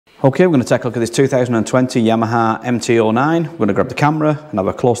Okay, we're going to take a look at this 2020 Yamaha MT09. We're going to grab the camera and have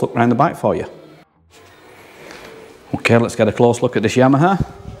a close look around the bike for you. Okay, let's get a close look at this Yamaha.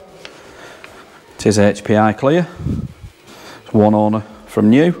 It is HPI clear. It's one owner from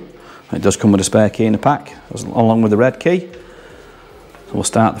new. It does come with a spare key in the pack, along with the red key. So we'll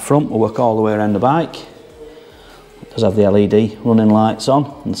start the front, we'll work all the way around the bike. It does have the LED running lights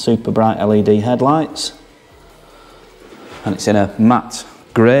on and super bright LED headlights. And it's in a matte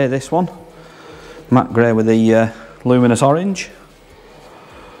grey, this one. Matte grey with the luminous orange.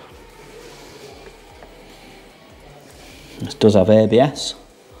 This does have ABS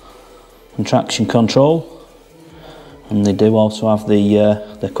and traction control. And they do also have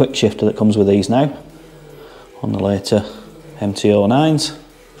the quick shifter that comes with these now on the later MT09s.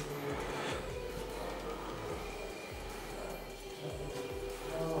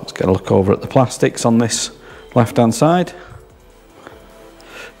 Let's get a look over at the plastics on this left hand side.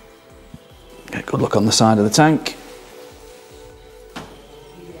 Get a good look on the side of the tank.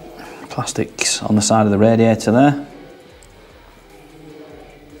 Plastics on the side of the radiator there.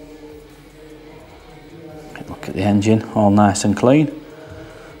 Get a look at the engine, all nice and clean.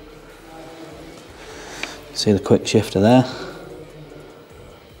 See the quick shifter there.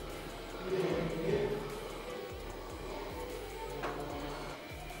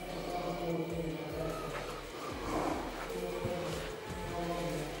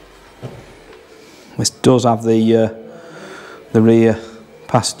 This does have the rear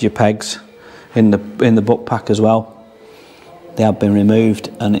passenger pegs in the butt pack as well. They have been removed,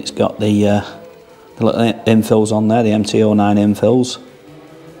 and it's got the little infills on there, the MT09 infills.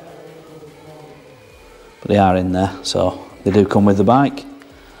 But they are in there, so they do come with the bike.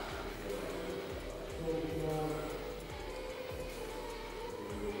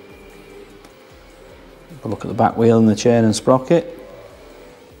 Have a look at the back wheel and the chain and sprocket.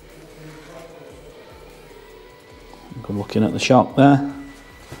 Good looking at the shock there.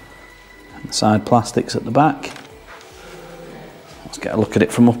 And the side plastics at the back. Let's get a look at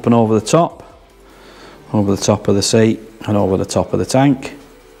it from up and over the top. Over the top of the seat and over the top of the tank.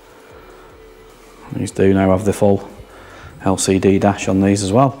 These do now have the full LCD dash on these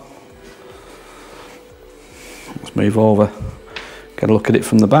as well. Let's move over, get a look at it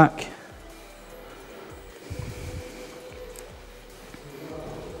from the back.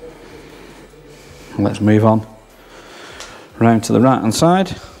 And let's move on round to the right hand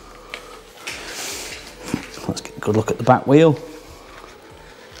side. Let's get a good look at the back wheel.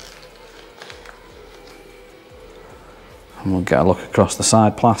 And we'll get a look across the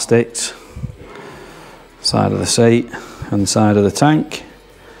side plastics, side of the seat and the side of the tank.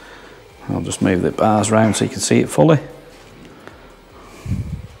 I'll just move the bars round so you can see it fully.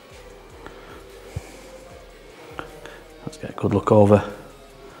 Let's get a good look over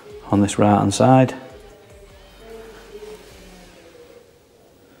on this right hand side.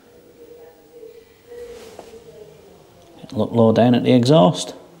 Look low down at the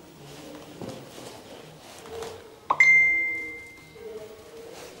exhaust.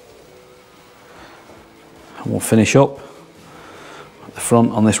 And we'll finish up at the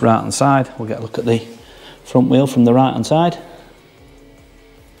front on this right hand side. We'll get a look at the front wheel from the right hand side.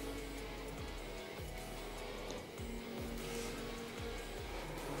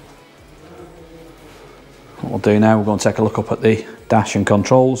 What we'll do now, we're going to take a look up at the dash and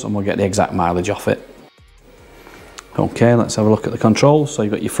controls, and we'll get the exact mileage off it. Okay, let's have a look at the controls. So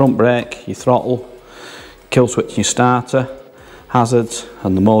you've got your front brake, your throttle, kill switch and your starter, hazards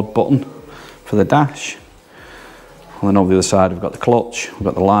and the mode button for the dash. And then over the other side we've got the clutch, we've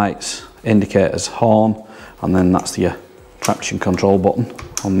got the lights, indicators, horn, and then that's the traction control button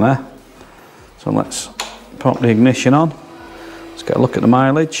on there. So let's pop the ignition on. Let's get a look at the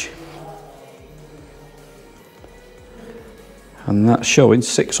mileage. And that's showing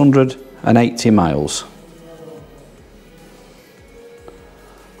 680 miles.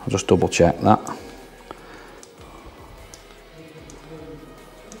 I'll just double check that.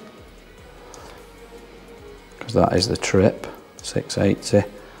 Because that is the trip, 680.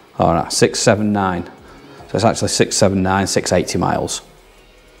 Alright, 679. So it's actually 679, 680 miles.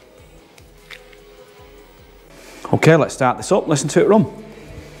 Okay, let's start this up, listen to it run.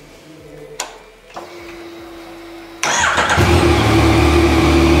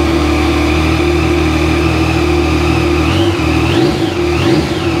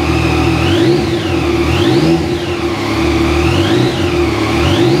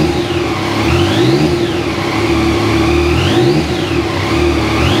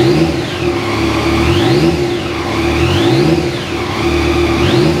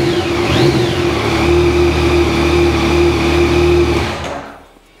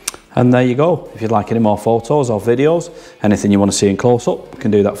 And there you go. If you'd like any more photos or videos, anything you want to see in close up, we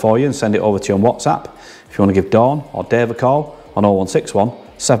can do that for you and send it over to you on WhatsApp. If you want to give Dawn or Dave a call on 0161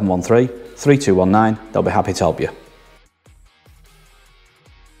 713 3219, they'll be happy to help you.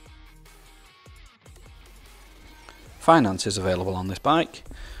 Finance is available on this bike.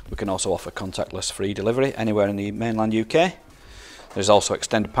 We can also offer contactless free delivery anywhere in the mainland UK. There's also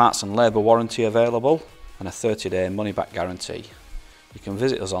extended parts and labour warranty available and a 30-day money-back guarantee. You can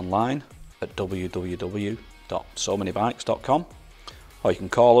visit us online at www.SoManyBikes.com, or you can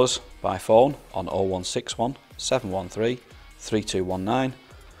call us by phone on 0161 713 3219,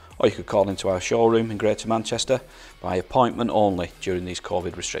 or you could call into our showroom in Greater Manchester by appointment only during these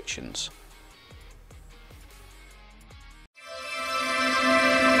COVID restrictions.